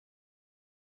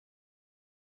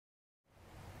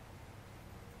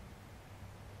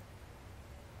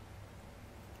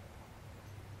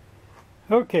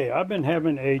Okay, I've been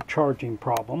having a charging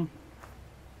problem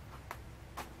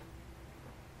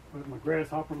with my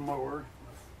Grasshopper mower,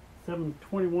 my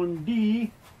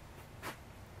 721D,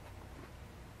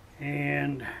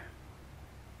 and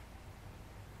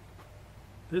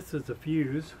this is a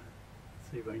fuse.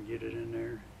 Let's see if I can get it in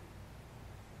there.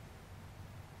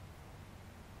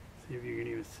 See if you can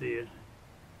even see it.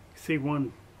 You can see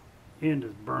one end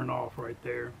is burned off right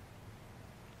there.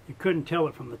 You couldn't tell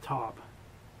it from the top.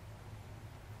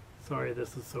 Sorry,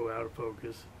 this is so out of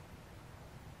focus.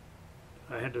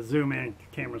 I had to zoom in, the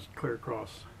camera's clear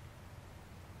across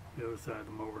the other side of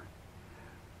the mower.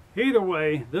 Either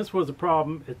way, this was a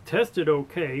problem. It tested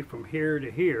okay from here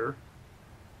to here,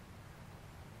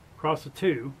 across the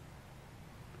two,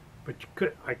 but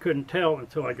I couldn't tell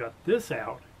until I got this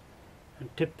out and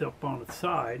tipped up on its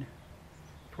side,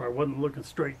 where I wasn't looking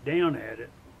straight down at it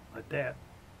like that,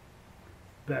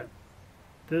 that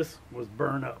this was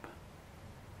burned up.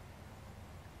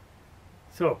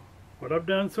 So, what I've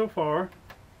done so far,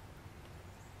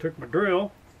 took my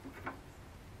drill,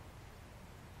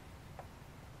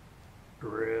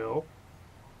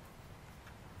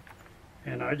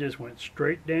 and I just went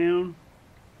straight down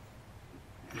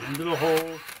into the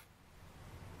hole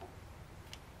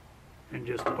and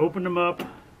just opened them up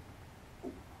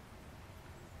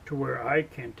to where I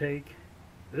can take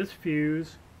this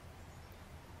fuse,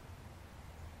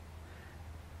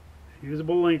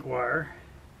 fusible link wire,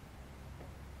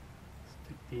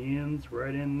 stick the ends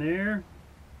right in there.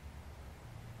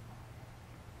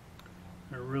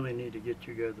 I really need to get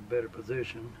you guys a better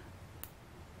position,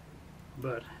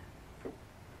 but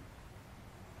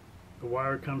the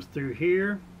wire comes through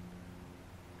here,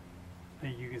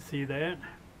 and you can see that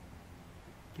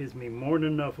gives me more than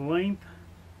enough length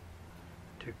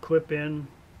to clip in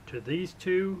to these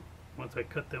two once I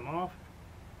cut them off.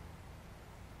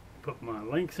 Put my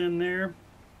links in there.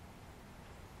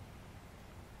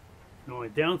 The only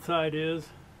downside is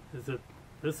that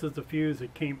this is the fuse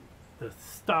that came, the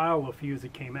style of fuse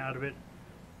that came out of it.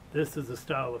 This is the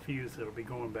style of fuse that'll be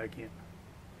going back in.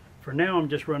 For now, I'm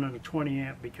just running a 20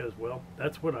 amp because, well,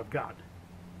 that's what I've got.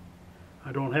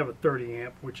 I don't have a 30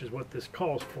 amp, which is what this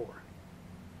calls for.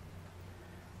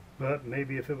 But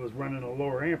maybe if it was running a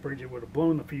lower amperage, it would have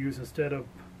blown the fuse instead of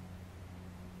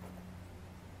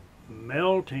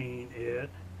melting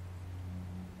it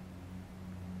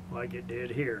like it did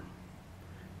here.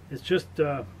 It's just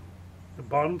the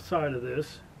bottom side of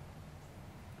this,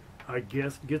 I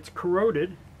guess, gets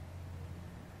corroded,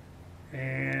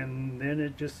 and then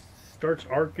it just starts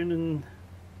arcing and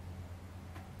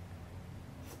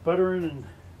sputtering, and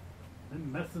then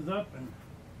messes up, and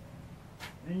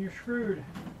then you're screwed.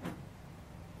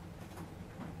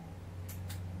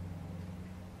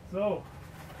 So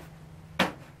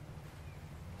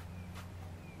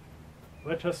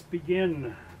let us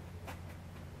begin.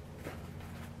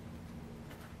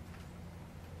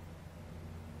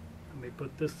 Let me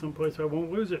put this someplace I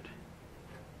won't lose it.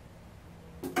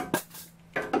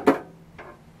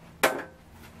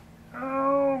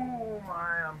 Oh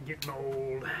my, I'm getting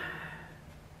old.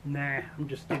 Nah, I'm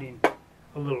just getting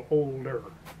a little older.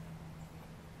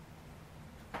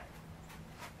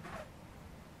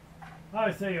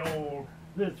 I say old,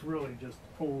 it's really just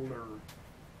older.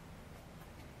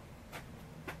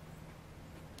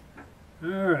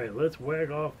 Alright, let's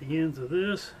whack off the ends of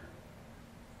this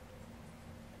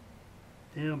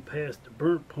down past the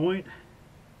burnt point.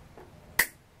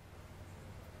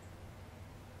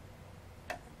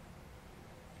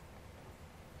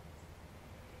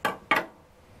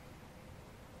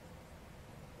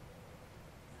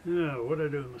 Oh, what did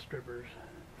I do with my strippers?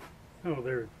 Oh,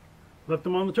 there. Left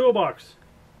them on the toolbox.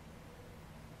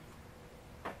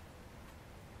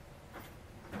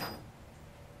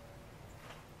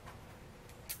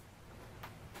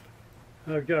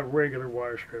 I've got regular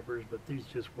wire strippers, but these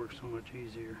just work so much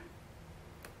easier.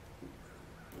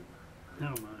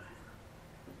 Oh my.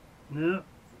 No,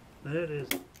 that is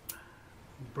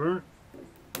burnt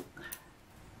a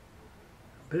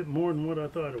bit more than what I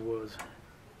thought it was.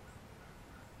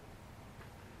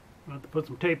 I'll have to put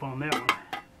some tape on that one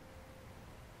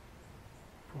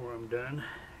before I'm done.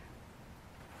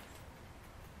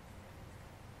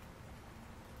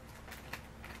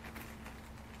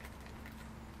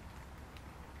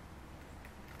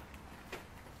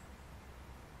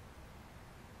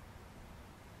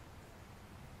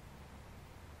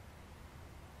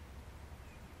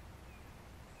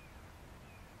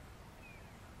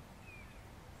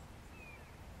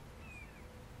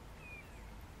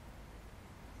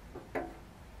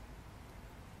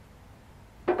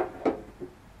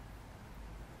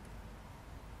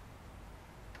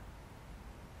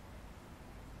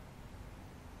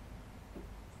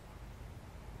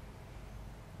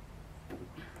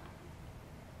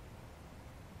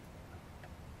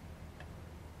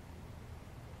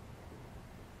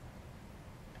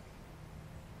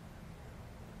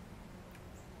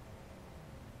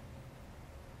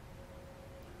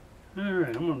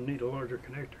 Alright, I'm going to need a larger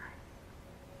connector,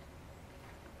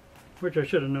 which I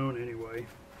should have known anyway.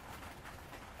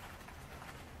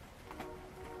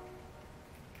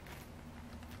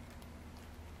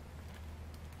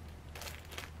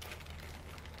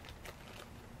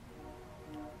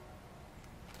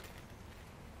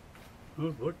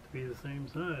 Those look to be the same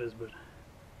size, but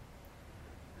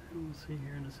we'll see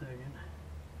here in a second.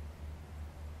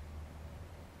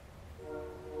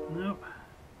 Nope.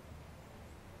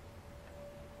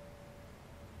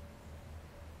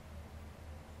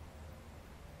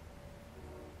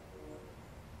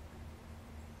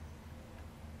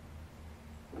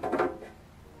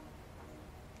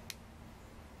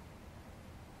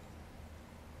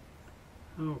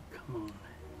 Oh, come on.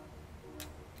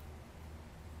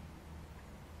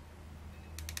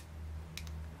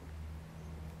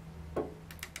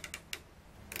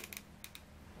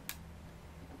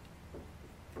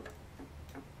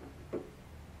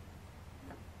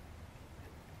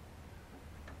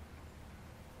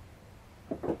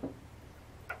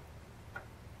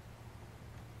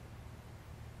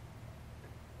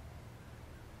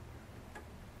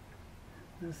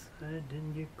 This side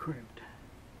didn't get crimped.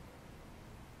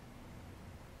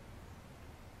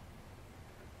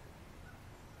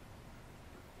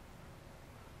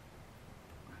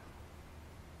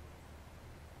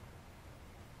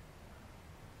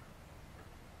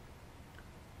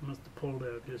 Must have pulled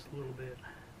out just a little bit.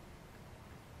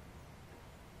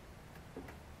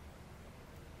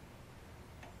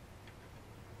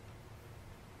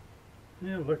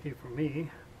 Yeah, lucky for me,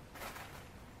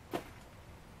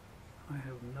 I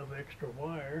have enough extra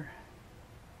wire.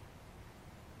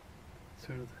 As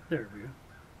soon as there we go.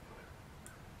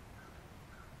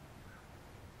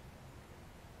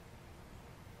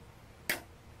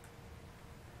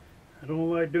 I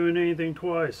don't like doing anything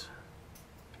twice.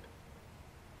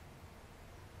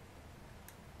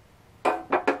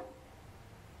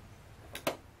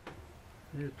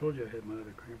 I just told you I had my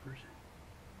other crimpers.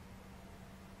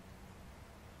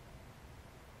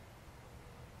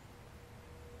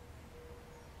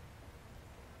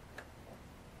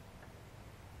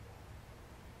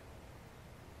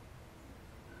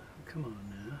 Come on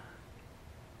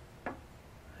now.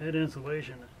 That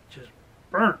insulation is just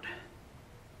burnt.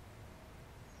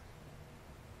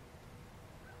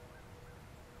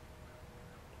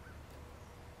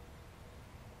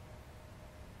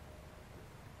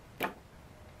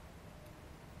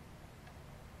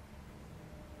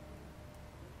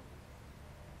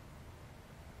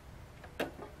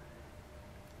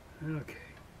 Okay.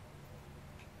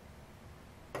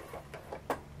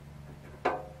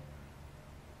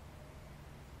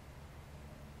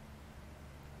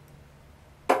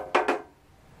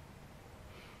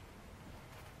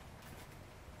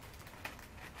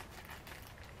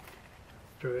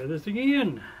 Try this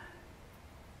again.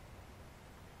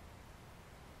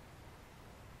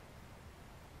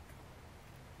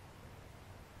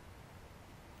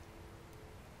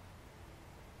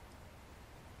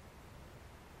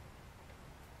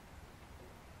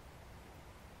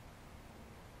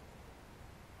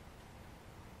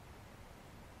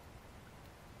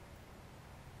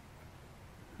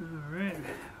 Alright,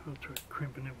 I'll try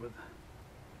crimping it with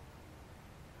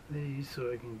these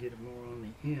so I can get it more on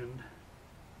the end.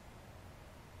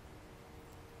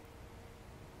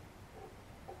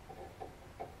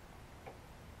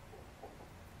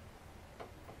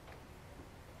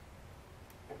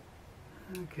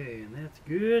 Okay, and that's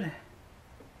good.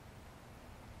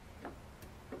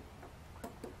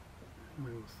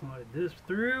 We will slide this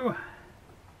through.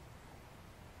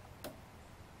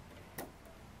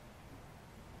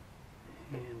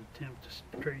 And attempt to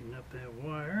straighten up that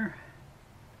wire.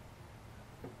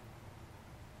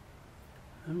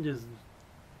 I'm just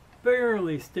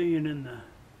barely staying in the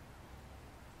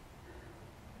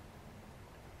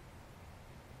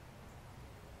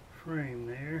frame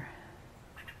there.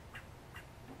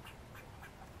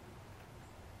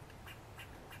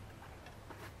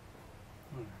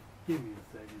 Give me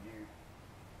a second here.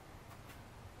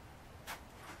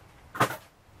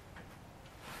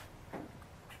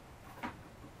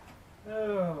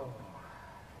 Oh.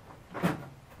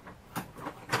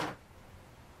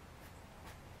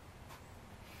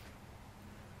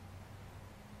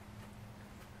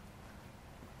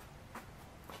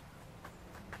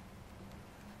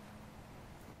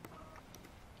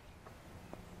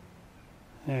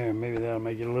 There, maybe that'll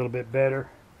make it a little bit better.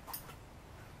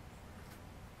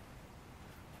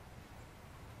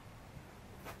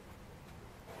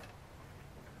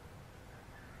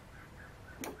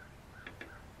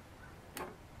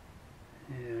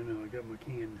 Yeah, no, I got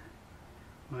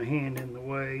my hand in the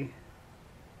way.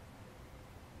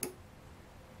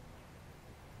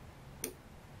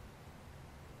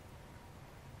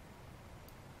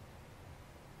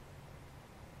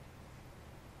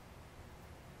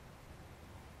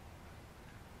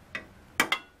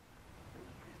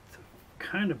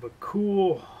 kind of a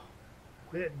cool,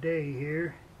 wet day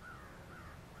here.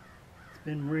 It's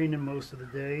been raining most of the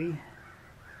day.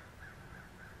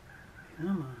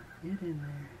 Come on, get in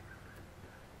there.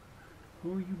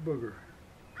 Oh, you booger.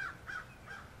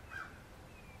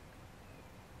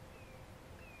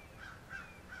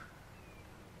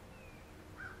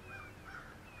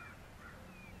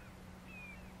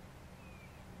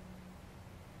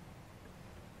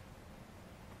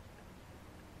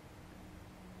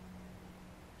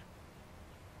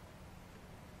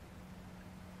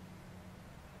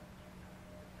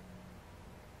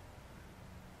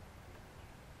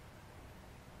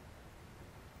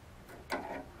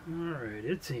 Alright,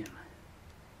 it's in.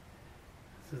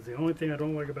 This is the only thing I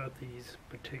don't like about these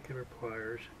particular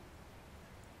pliers.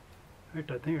 In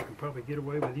fact, I think I can probably get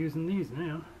away with using these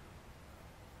now.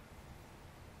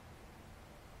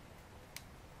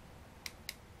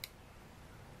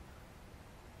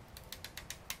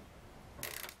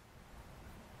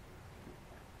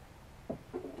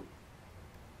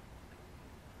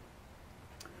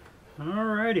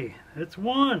 Alrighty, that's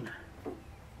one.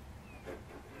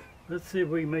 Let's see if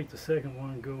we can make the second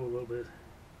one go a little bit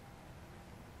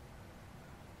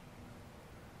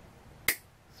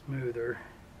smoother.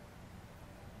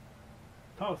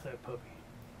 Toss that puppy.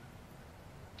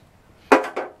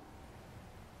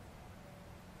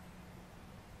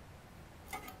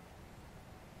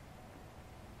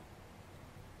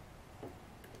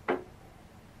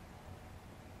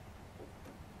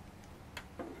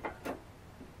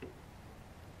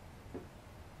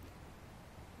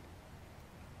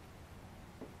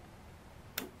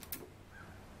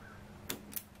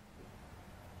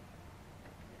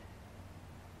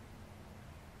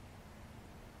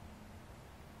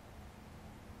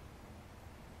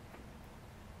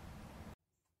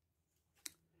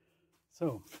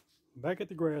 So, back at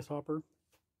the Grasshopper,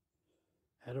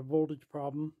 had a voltage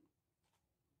problem.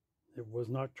 It was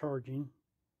not charging.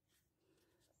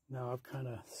 Now I've kind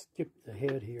of skipped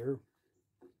ahead here.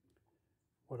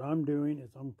 What I'm doing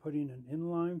is I'm putting an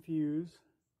inline fuse,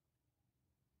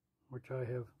 which I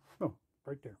have, oh,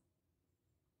 right there,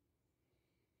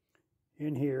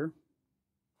 in here.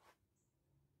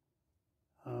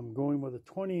 I'm going with a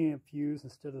 20 amp fuse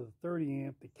instead of the 30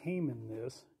 amp that came in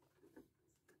this.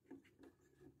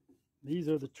 These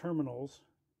are the terminals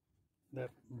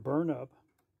that burn up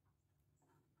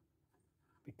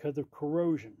because of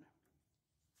corrosion.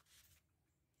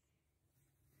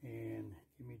 And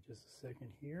give me just a second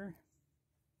here.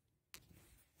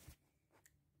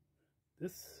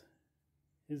 This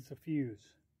is the fuse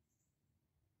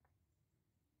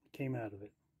that came out of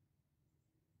it.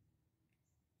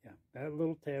 Yeah, that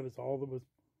little tab is all that was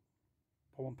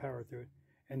pulling power through it.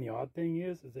 And the odd thing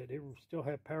is that it will still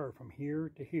have power from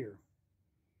here to here.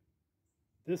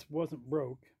 This wasn't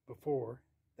broke before.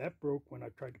 That broke when I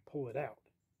tried to pull it out.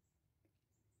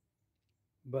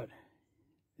 But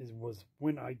it was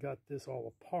when I got this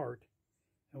all apart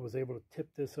and was able to tip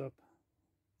this up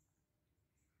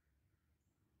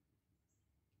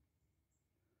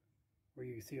where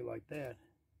you see it like that,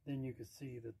 then you could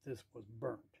see that this was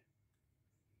burnt.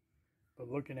 But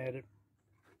looking at it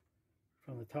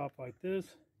from the top like this,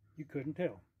 you couldn't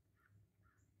tell.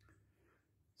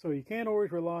 So you can't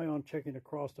always rely on checking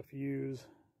across the fuse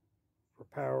for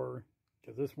power,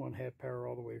 because this one had power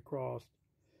all the way across,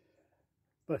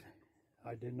 but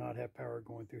I did not have power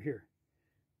going through here.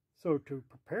 So to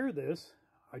prepare this,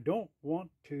 I don't want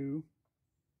to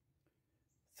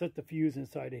set the fuse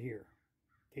inside of here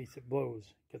in case it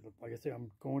blows, because like I said, I'm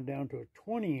going down to a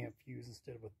 20 amp fuse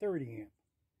instead of a 30 amp.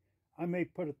 I may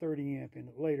put a 30 amp in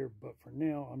it later, but for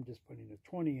now I'm just putting a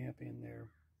 20 amp in there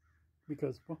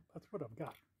because, well, that's what I've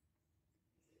got.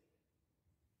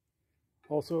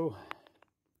 Also,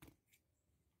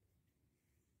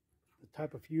 the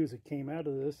type of fuse that came out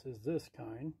of this is this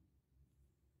kind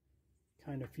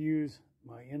of fuse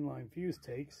my inline fuse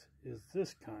takes is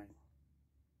this kind.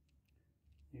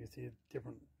 You see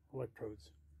different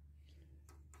electrodes,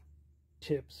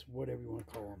 tips, whatever you want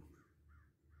to call them.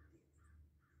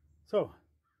 So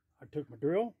I took my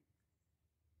drill,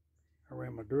 I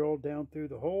ran my drill down through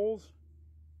the holes.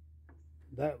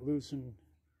 That loosened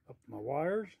up my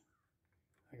wires.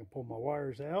 I can pull my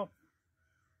wires out,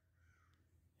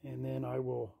 and then I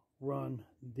will run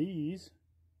this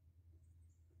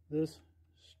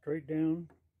straight down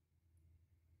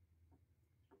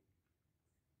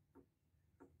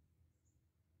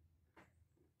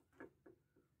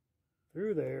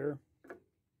through there.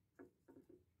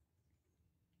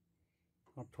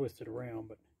 I'll twist it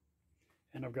around,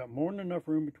 and I've got more than enough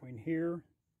room between here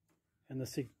and the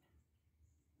seat.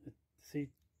 The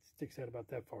seat sticks out about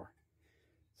that far.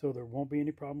 So there won't be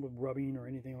any problem with rubbing or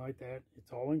anything like that.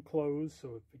 It's all enclosed,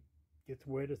 so if it gets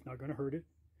wet, it's not going to hurt it.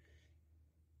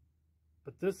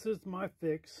 But this is my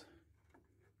fix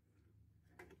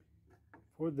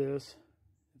for this.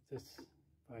 If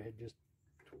I had just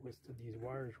twisted these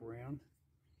wires around.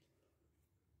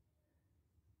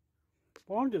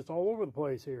 Well, I'm just all over the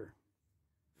place here.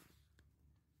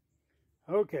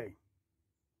 Okay.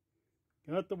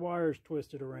 Got the wires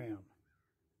twisted around.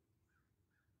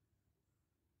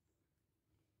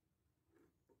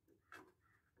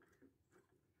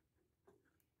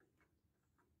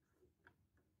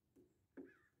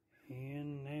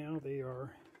 And now they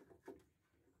are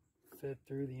fed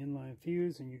through the inline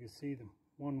fuse, and you can see the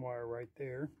one wire right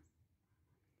there.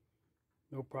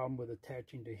 No problem with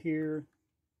attaching to here.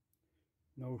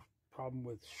 No problem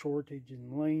with shortage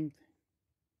in length.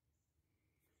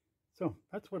 So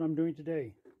that's what I'm doing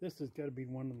today. This has got to be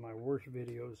one of my worst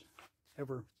videos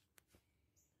ever.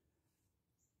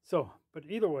 So, but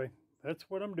either way, that's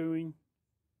what I'm doing.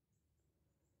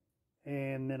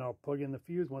 And then I'll plug in the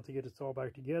fuse once I get it all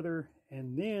back together.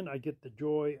 And then I get the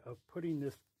joy of putting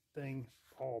this thing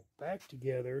all back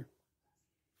together,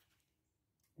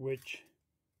 which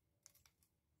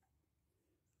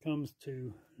comes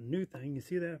to a new thing. You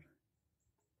see that?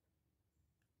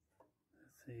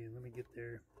 Let's see, let me get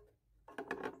there.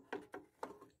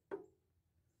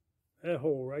 That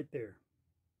hole right there.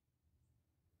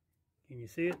 Can you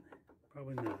see it?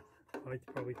 Probably not. Light's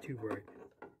probably too bright.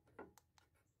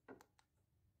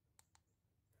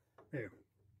 There.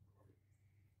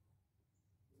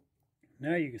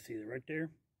 Now you can see it right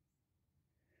there.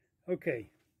 Okay.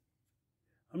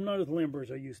 I'm not as limber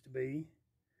as I used to be.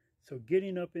 So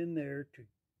getting up in there to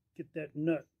get that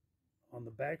nut on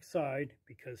the back side,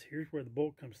 because here's where the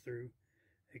bolt comes through.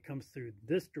 It comes through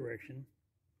this direction.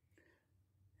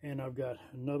 And I've got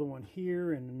another one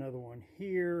here and another one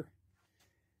here.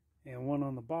 And one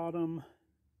on the bottom.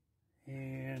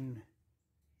 And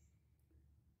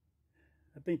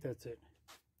I think that's it.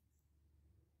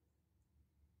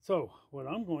 So what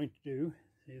I'm going to do,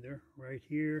 see there, right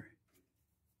here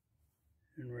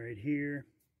and right here,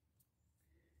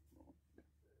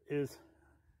 is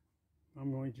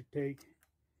I'm going to take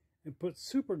and put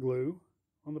super glue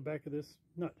on the back of this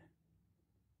nut.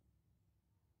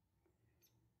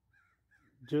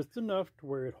 Just enough to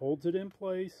where it holds it in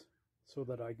place so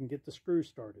that I can get the screw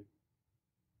started.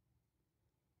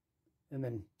 And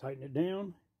then tighten it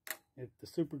down. If the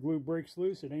super glue breaks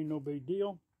loose, it ain't no big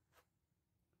deal.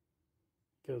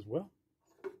 Because, well,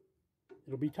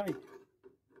 it'll be tight.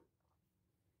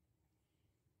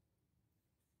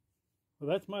 Well,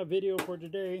 that's my video for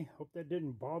today. Hope that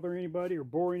didn't bother anybody or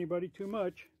bore anybody too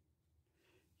much.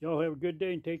 Y'all have a good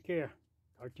day and take care.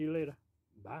 Talk to you later.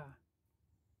 Bye.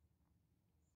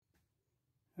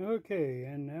 Okay,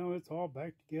 and now it's all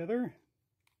back together.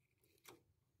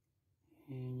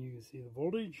 And you can see the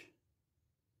voltage.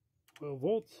 12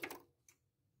 volts.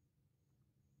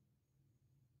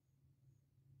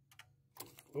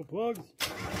 No plugs.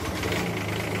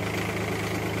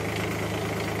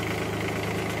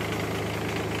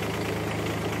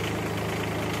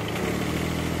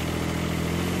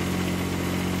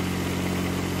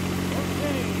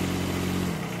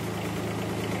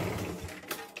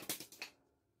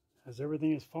 As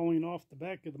everything is falling off the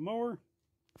back of the mower,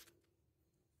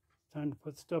 time to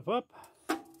put stuff up.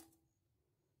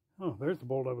 Oh, there's the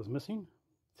bolt I was missing.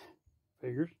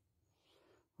 Figures.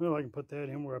 Well, I can put that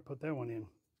in where I put that one in.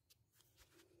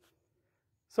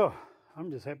 So, I'm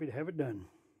just happy to have it done.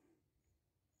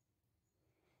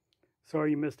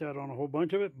 Sorry you missed out on a whole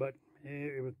bunch of it, but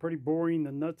it was pretty boring.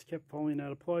 The nuts kept falling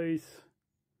out of place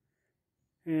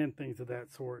and things of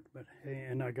that sort. But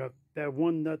and I got that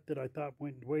one nut that I thought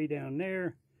went way down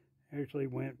there, actually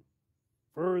went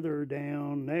further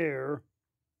down there,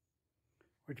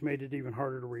 which made it even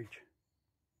harder to reach.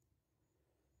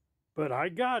 But I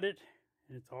got it,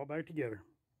 and it's all back together.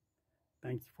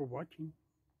 Thanks for watching.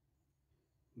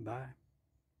 Bye.